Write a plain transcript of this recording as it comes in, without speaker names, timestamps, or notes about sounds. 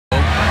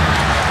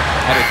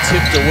Had it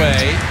tipped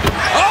away.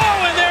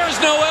 Oh, and there's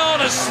Noel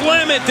to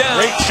slam it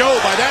down. Great show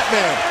by that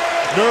man.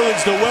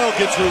 Nerlens Noel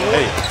gets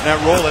rewarded. And that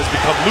role has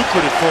become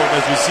lucrative for him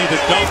as we see the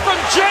dunk.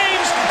 From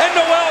James, and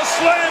Noel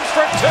slams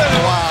for two.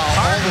 Wow.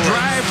 Hard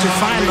drive to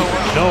find Noel.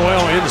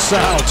 Noel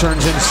inside,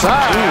 turns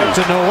inside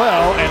to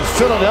Noel, and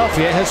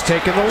Philadelphia has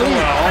taken the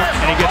lead.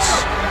 And he gets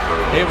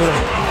able to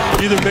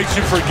either makes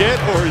you forget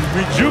or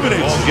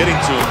rejuvenates. Getting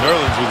to him,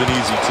 Nerlens with an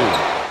easy two.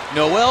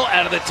 Noel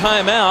out of the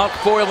timeout,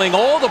 foiling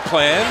all the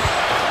plan.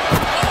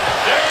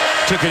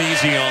 Took it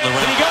easy on the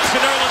rim. And he goes to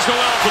Nerlens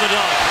Noel for the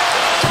dunk.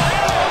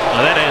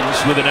 Well, that ends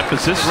with an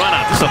emphasis run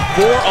out. This is a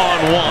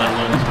 4-on-1.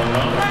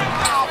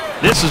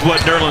 This is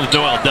what Nerlens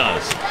Noel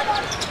does.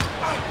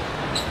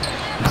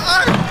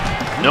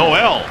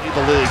 Noel.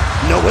 The league.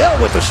 Noel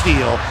with the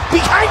steal.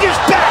 Behind his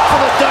back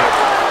for the dunk.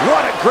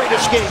 What a great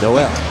escape.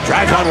 Noel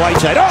drives on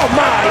Whiteside. Oh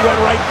my, he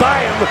went right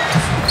by him.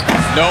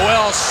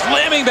 Noel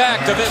slamming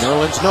back to this.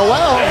 Nerlens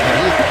Noel.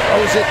 He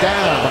throws it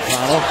down,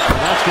 McConnell.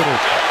 And that's going to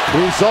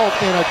result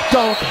in a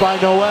dunk by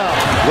Noel.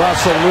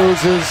 Russell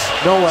loses.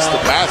 Noel. It's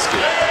the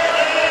basket.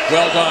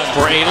 Well done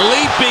for a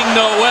leaping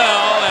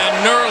Noel,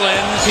 and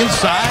Nerlens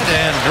Inside,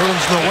 and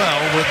Nerlens Noel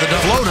with the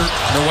floater.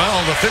 Noel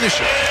the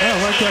finisher. Yeah,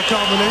 I like that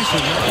combination.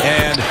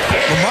 And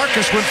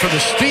LaMarcus went for the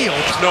steal.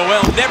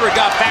 Noel never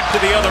got back to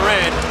the other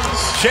end.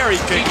 Cherry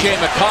TJ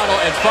McConnell,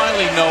 and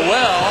finally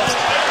Noel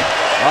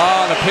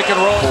on the pick and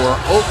roll for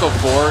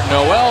Okafor.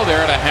 Noel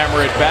there to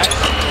hammer it back.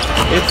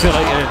 Into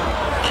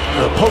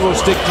the pogo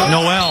stick.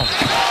 Noel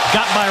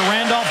got by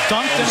Randolph,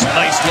 dunked it.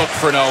 Nice look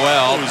for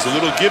Noel. It was a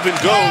little give and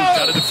go.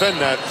 Got to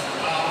defend that.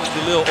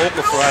 The little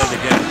Okafor out of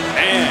the game.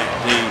 And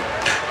the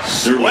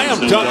slam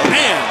dunk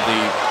and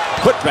the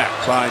putback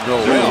by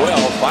Noel.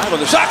 5 on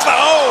the shot clock.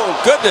 Oh,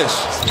 goodness.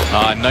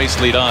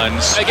 Nicely done.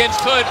 Against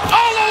Hood.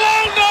 All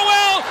alone,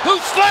 Noel, who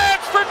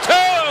slams for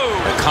two.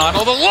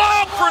 McConnell, the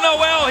lob for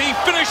Noel. He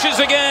finishes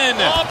again.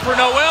 Lob for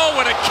Noel.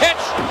 What a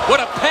catch.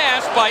 What a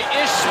pass by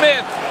Ish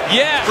Smith.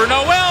 Yeah, for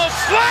Noel.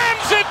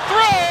 Slams it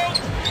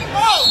through.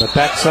 But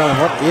that's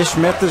what Ish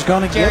Smith is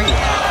going to get.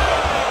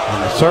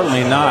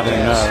 Certainly not.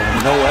 And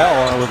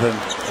Noel with an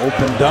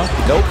open dunk.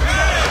 Nope.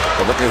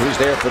 But look at who's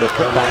there for the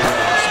putback.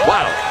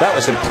 Wow, that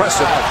was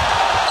impressive.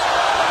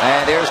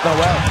 And there's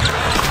Noel.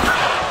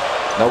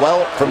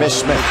 Noel from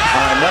Ish Smith.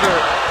 Another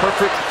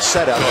perfect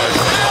setup.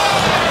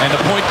 And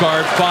the point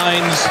guard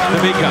finds the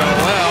big guy.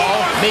 Noel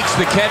makes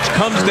the catch,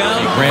 comes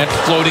down. Grant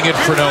floating it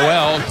for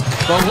Noel.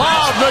 The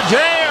lob, the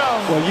jam.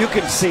 Well, you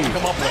can see.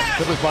 Come up with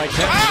it. It was by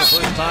Kevin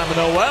for the first time, and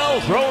Noel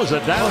throws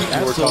it down.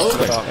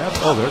 Absolutely.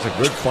 Oh, there's a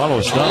good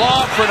follow stop.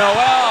 Lob for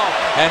Noel,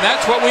 and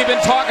that's what we've been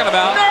talking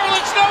about.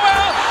 Nerlens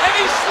Noel, and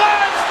he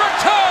slams for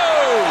two.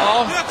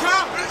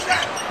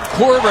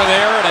 Korver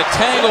there in a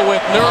tangle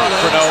with Nerlens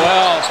for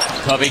Noel.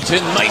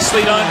 Covington,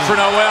 nicely done for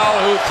Noel,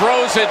 who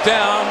throws it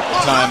down.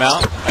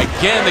 Timeout.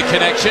 Again, the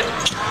connection.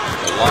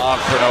 The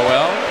lob for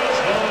Noel.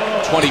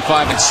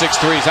 25 and 6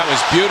 threes. That was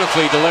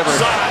beautifully delivered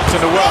to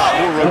Noel.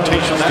 More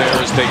rotations there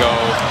as they go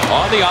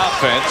on the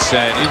offense,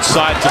 and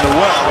inside to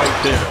Noel right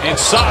there.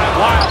 Inside,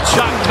 wild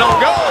shot,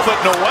 Noel,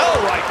 but Noel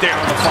right there.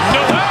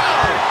 Noel!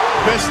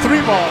 Best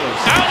three ballers.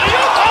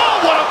 Oh,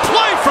 what a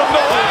play from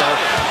Noel!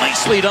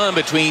 Nicely done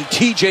between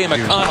TJ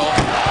McConnell.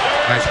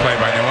 Nice play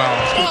by Noel.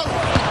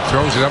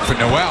 Throws it up for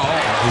Noel,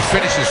 who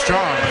finishes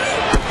strong.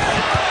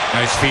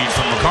 Nice feed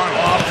from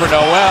McConnell. Off for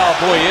Noel.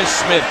 Boy, Ish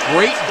Smith,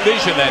 great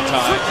vision that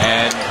time.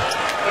 And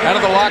out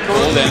of the locker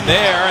room, and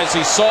there, as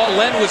he saw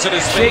Len was at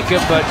his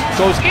Jacob, but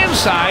goes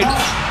inside.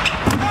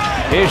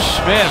 Ish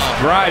Smith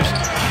drives,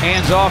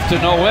 hands off to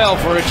Noel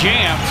for a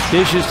jam.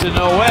 Dishes to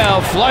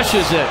Noel,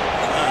 flushes it.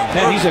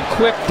 And he's a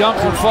quick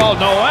dunk and fall.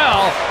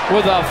 Noel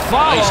with a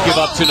foul. Nice give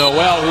up to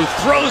Noel, who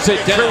throws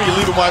it down. You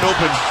leave him wide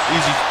open,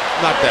 easy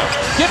knockdown.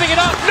 Giving it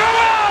up,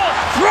 Noel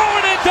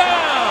throwing it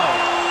down.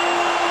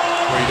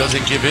 Where he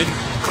doesn't give in,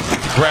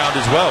 ground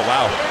as well.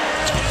 Wow.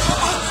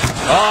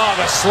 Oh,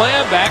 the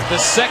slam back, the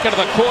second of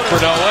the quarter for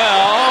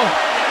Noel.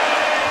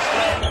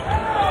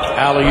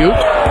 Alley-oop,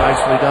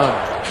 nicely done.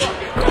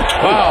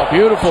 Wow,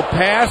 beautiful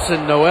pass,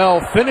 and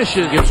Noel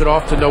finishes, gives it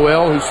off to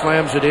Noel, who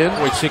slams it in.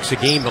 6 a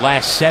game, the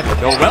last 7.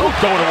 Noel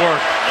going to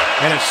work,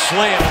 and a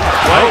slam.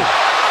 Right.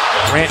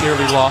 Grant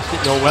nearly lost it.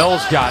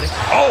 Noel's got it.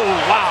 Oh,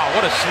 wow,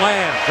 what a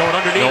slam. Going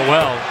underneath.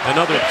 Noel,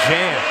 another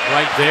jam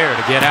right there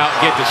to get out and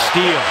get the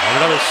steal. And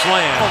another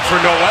slam for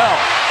Noel.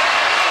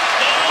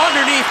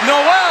 Underneath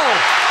Noel.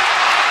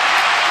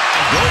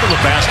 Go to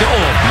the basket.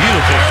 Oh,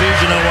 beautiful feed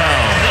to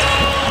Noel.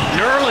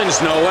 Nerlens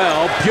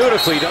Noel,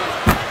 beautifully done.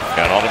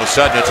 And all of a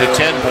sudden, it's a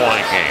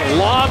 10-point game.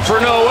 Lob for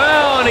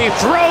Noel, and he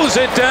throws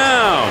it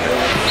down.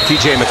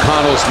 TJ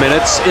McConnell's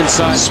minutes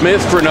inside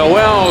Smith for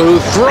Noel, who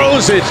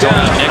throws it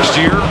down. Next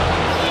year,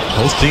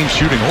 both teams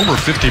shooting over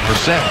 50%.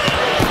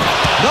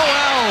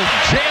 Noel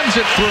jams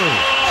it through.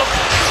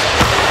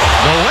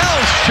 Noel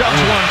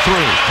shoves one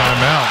through.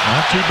 Timeout.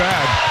 Not too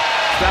bad.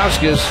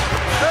 Stauskas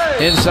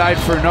inside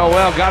for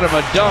Noel, got him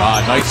a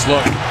dunk. Nice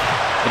look.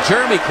 And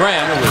Jeremy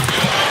Grant,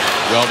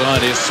 well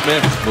done, is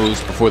Smith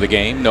moves before the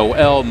game.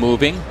 Noel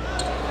moving.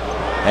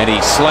 And he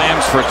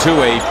slams for two.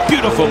 A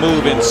beautiful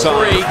move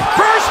inside.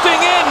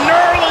 Bursting in,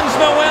 Nerlens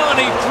Noel, and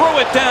he threw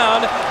it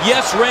down.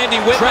 Yes, Randy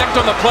Whit tracked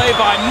on the play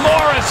by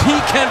Morris. He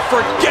can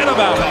forget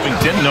about it.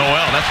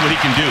 Noel, that's what he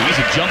can do. He's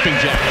a jumping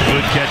jack.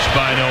 Good catch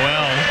by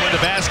Noel.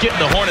 The basket, and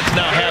the Hornets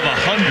now have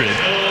 100.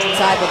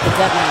 Side with the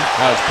deadline.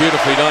 That was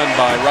beautifully done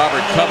by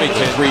Robert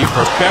Covington. Three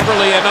for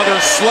Beverly. Another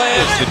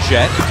slam. The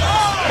Jet.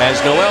 As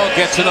Noel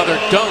gets another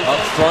dunk up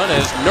front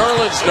as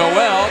Nerlens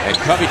Noel and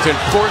Covington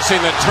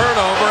forcing the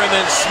turnover, and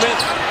then Smith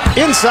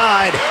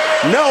inside.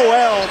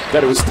 Noel.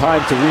 That it was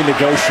time to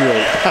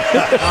renegotiate.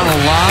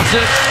 Donald lobs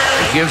it.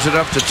 Gives it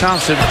up to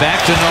Thompson. Back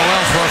to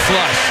Noel for a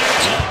flush.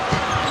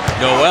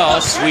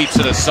 Noel sweeps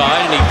it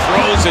aside and he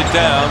throws it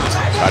down.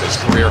 Got his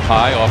career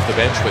high off the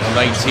bench with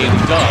 19.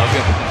 Doug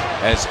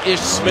as Ish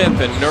Smith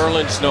and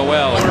Nerlens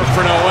Noel.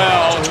 For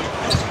Noel.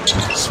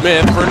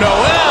 Smith for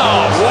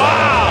Noel.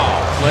 Wow!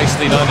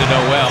 Nicely done to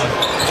Noel.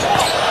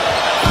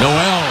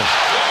 Noel.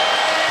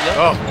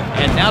 Oh.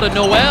 And now to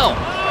Noel.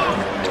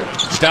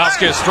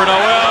 Stauskas for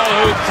Noel,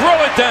 who threw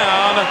it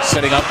down.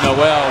 Setting up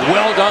Noel.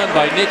 Well done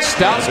by Nick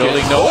Stauskas.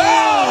 Noel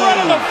right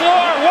on the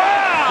floor.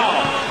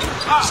 Wow!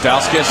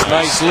 Stauskas,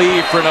 nice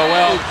lead for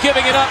Noel.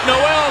 Giving it up.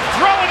 Noel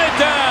throwing it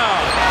down.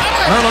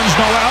 Nerlens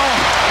Noel.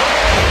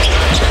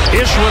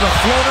 Ish with a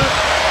floater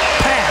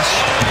pass.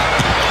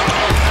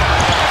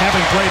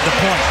 Having played the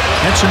point.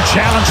 Henson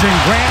challenging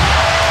Grant.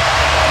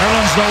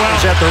 Nerlens Noel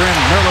at the rim.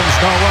 Nerlens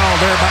Noel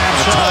there by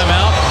himself.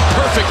 Timeout.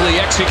 Perfectly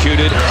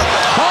executed.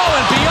 Oh,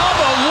 and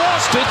Biombo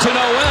lost it to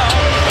Noel.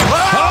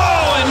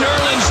 Oh, and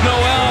Nerlens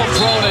Noel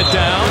throwing it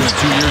down.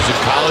 2 years in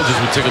college as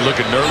we take a look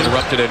at Nerlens.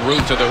 Interrupted en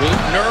route to the hoop.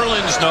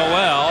 Nerlens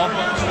Noel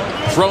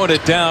throwing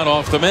it down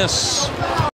off the miss.